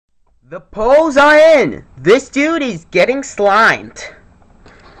The polls are in! This dude is getting slimed.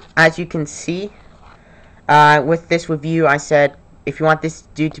 As you can see, with this review, I said, if you want this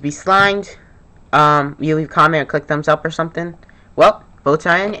dude to be slimed, you leave a comment or click thumbs up or something. Well, votes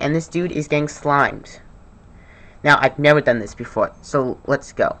are in, and this dude is getting slimed. Now, I've never done this before, so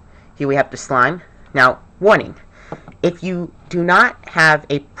let's go. Here we have the slime. Now, warning. If you do not have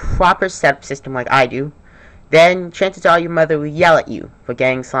a proper setup system like I do, then chances are your mother will yell at you for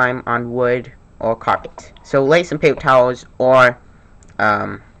getting slime on wood or carpet. So lay some paper towels or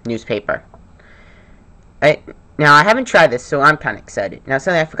newspaper. Now, I haven't tried this, so I'm kind of excited. Now,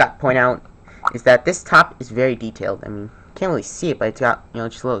 something I forgot to point out is that this top is very detailed. I mean, you can't really see it, but it's got,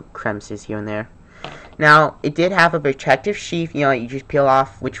 just little crevices here and there. Now, it did have a protective sheath, you just peel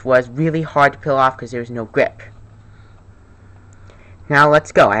off, which was really hard to peel off because there was no grip. Now,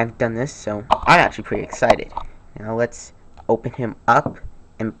 let's go. I haven't done this, so I'm actually pretty excited. Now, let's open him up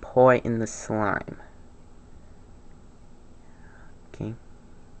and pour in the slime. Okay.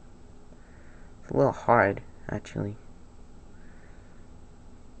 It's a little hard, actually.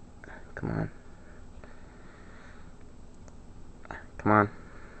 Come on. Come on.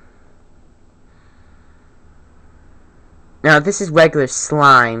 Now, this is regular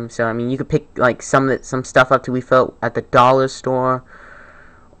slime, so I mean, you could pick like some stuff up to refill at the dollar store,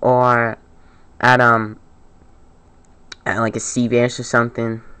 or at like a CVS or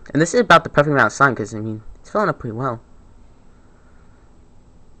something. And this is about the perfect amount of slime because I mean, it's filling up pretty well.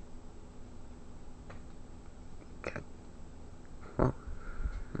 Okay. Well,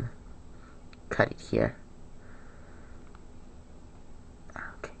 cut it here.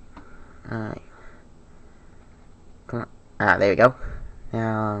 Okay. Alright. Come on. There we go.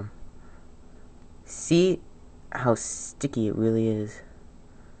 Now, see how sticky it really is.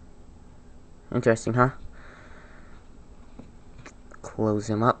 Interesting, huh? Close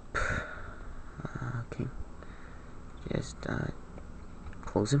him up. Okay. Just,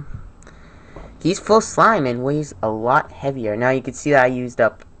 close him. He's full slime and weighs a lot heavier. Now you can see that I used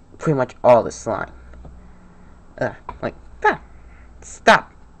up pretty much all the slime.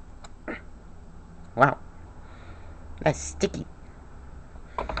 Stop. Wow. That's sticky.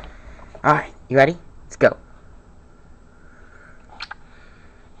 Alright, you ready? Let's go.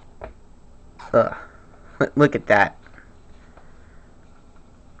 Look at that.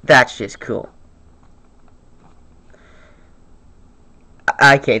 That's just cool.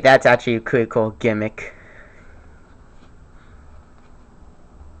 Okay, that's actually a pretty cool gimmick.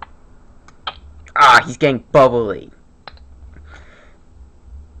 He's getting bubbly.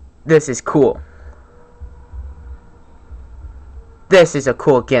 This is cool. This is a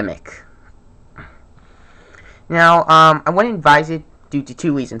cool gimmick. Now, I wouldn't advise it due to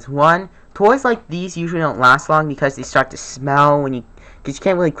two reasons. One, toys like these usually don't last long because they start to smell because you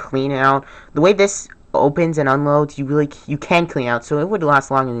can't really clean it out. The way this opens and unloads, you can clean out, so it would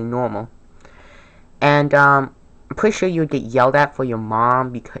last longer than normal. And I'm pretty sure you would get yelled at for your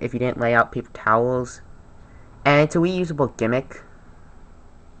mom if you didn't lay out paper towels. And it's a reusable gimmick.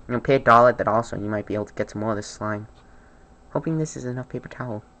 Pay $1 at that also, and you might be able to get some more of this slime. Hoping this is enough paper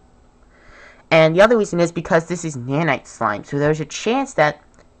towel. And the other reason is because this is nanite slime, so there's a chance that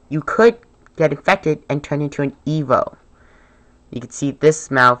you could get infected and turn into an EVO. You can see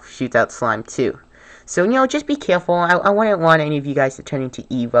this mouth shoots out slime too. So, just be careful. I wouldn't want any of you guys to turn into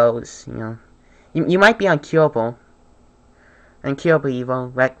EVOs, You might be uncurable. Uncurable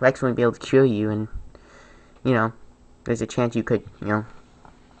EVO. Rex wouldn't be able to cure you, and, there's a chance you could,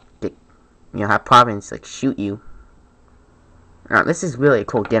 get, have problems, like, shoot you. Now, this is really a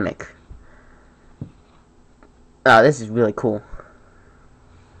cool gimmick. This is really cool.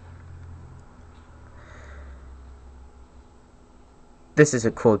 This is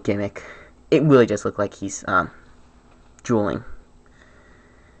a cool gimmick. It really just looks like he's, drooling.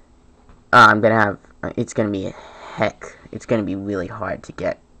 It's gonna be it's gonna be really hard to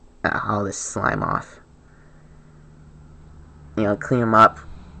get all this slime off. Clean him up.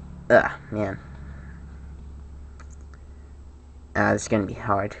 Man. This is gonna be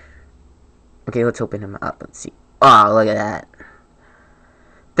hard. Okay, let's open him up. Let's see. Oh, look at that.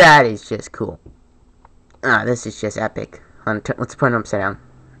 That is just cool. This is just epic. Let's put him upside down.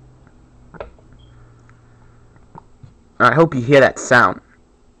 I hope you hear that sound.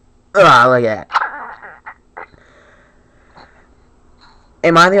 Look at that.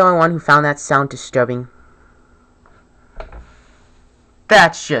 Am I the only one who found that sound disturbing?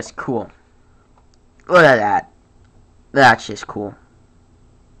 That's just cool. Look at that. That's just cool.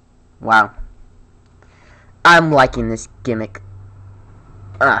 Wow. I'm liking this gimmick.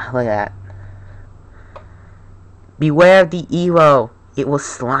 Look at that. Beware of the EVO. It will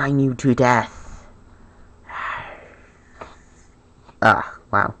slime you to death.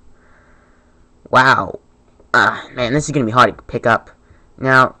 Wow. Wow. Man, this is gonna be hard to pick up.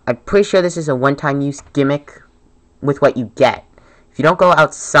 Now, I'm pretty sure this is a one-time use gimmick with what you get. If you don't go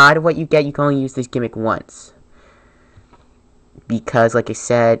outside of what you get, you can only use this gimmick once. Because, like I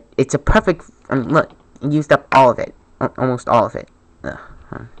said, it's a perfect... I mean, look, you used up all of it. Almost all of it.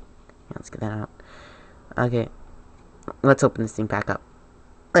 Let's get that out. Okay. Let's open this thing back up.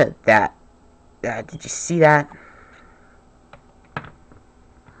 Look at that. Did you see that?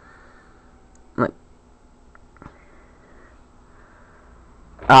 Look.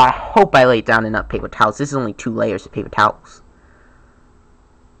 I hope I laid down enough paper towels. This is only 2 layers of paper towels.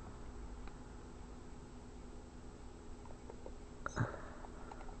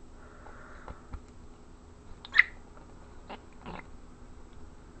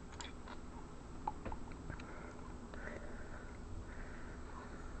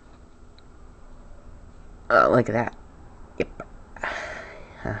 Look at that. Yep.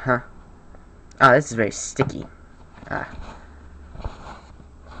 Oh, this is very sticky. Oh,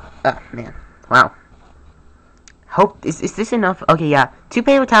 man. Wow. Hope, is this enough? Okay, yeah. 2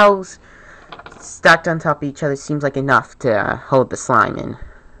 paper towels stacked on top of each other seems like enough to hold the slime in.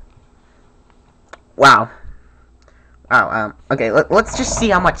 Wow. Wow, okay, let's just see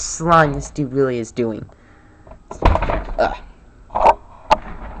how much slime this dude really is doing.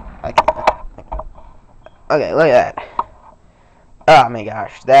 Okay, look at that. Oh my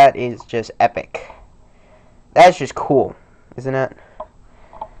gosh, that is just epic. That's just cool, isn't it?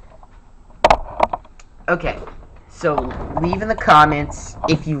 Okay, so leave in the comments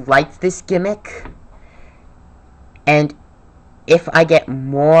if you liked this gimmick, and if I get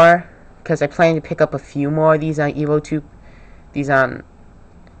more, because I plan to pick up a few more of these Evo 2, these Evo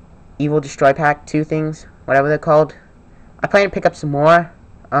Destroy Pack 2 things, whatever they're called. I plan to pick up some more.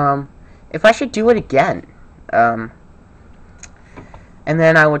 If I should do it again. And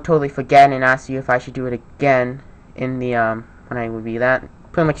then I would totally forget and ask you if I should do it again in the, when I would be that.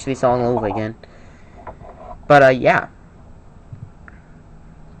 Pretty much this all over again. But, yeah.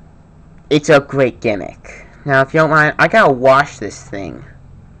 It's a great gimmick. Now, if you don't mind, I gotta wash this thing.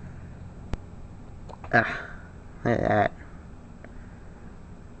 Look at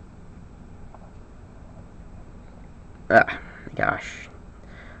that. Gosh.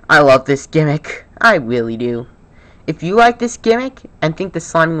 I love this gimmick. I really do. If you like this gimmick and think the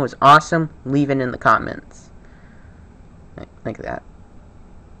sliming was awesome, leave it in the comments. Like that.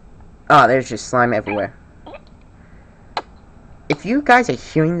 Oh, there's just slime everywhere. If you guys are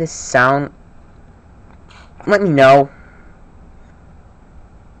hearing this sound, let me know.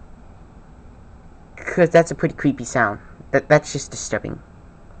 Because that's a pretty creepy sound. That's just disturbing.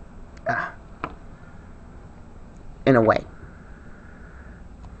 In a way.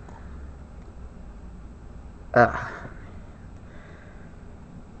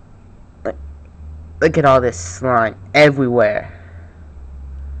 Look at all this slime everywhere.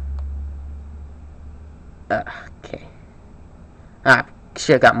 Okay.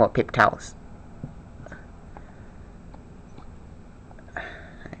 Should have got more paper towels.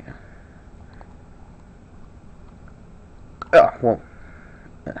 Whoa.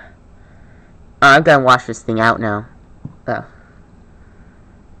 I'm gonna wash this thing out now.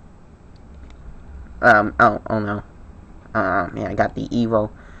 Oh no. Yeah, I got the Evo.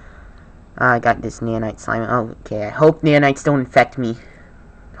 I got this nanite slime. Oh, okay, I hope nanites don't infect me.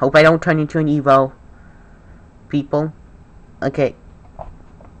 Hope I don't turn into an Evo. People. Okay.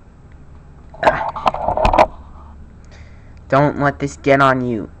 Don't let this get on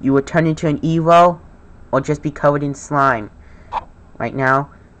you. You will turn into an Evo, or just be covered in slime. Right now,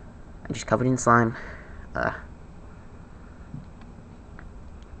 I'm just covered in slime.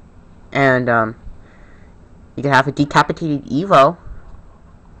 And, you can have a decapitated Evo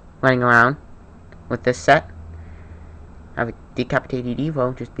running around with this set. Have a decapitated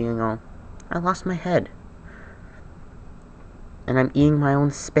Evo just being all, I lost my head. And I'm eating my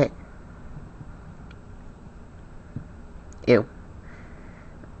own spit. Ew.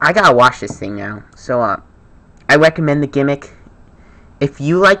 I gotta wash this thing now. So, I recommend the gimmick. If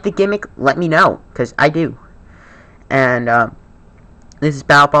you like the gimmick, let me know, because I do. And, this is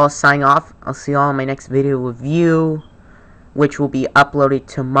Battleball signing off. I'll see you all in my next video review, which will be uploaded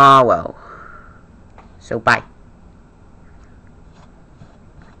tomorrow. So, bye.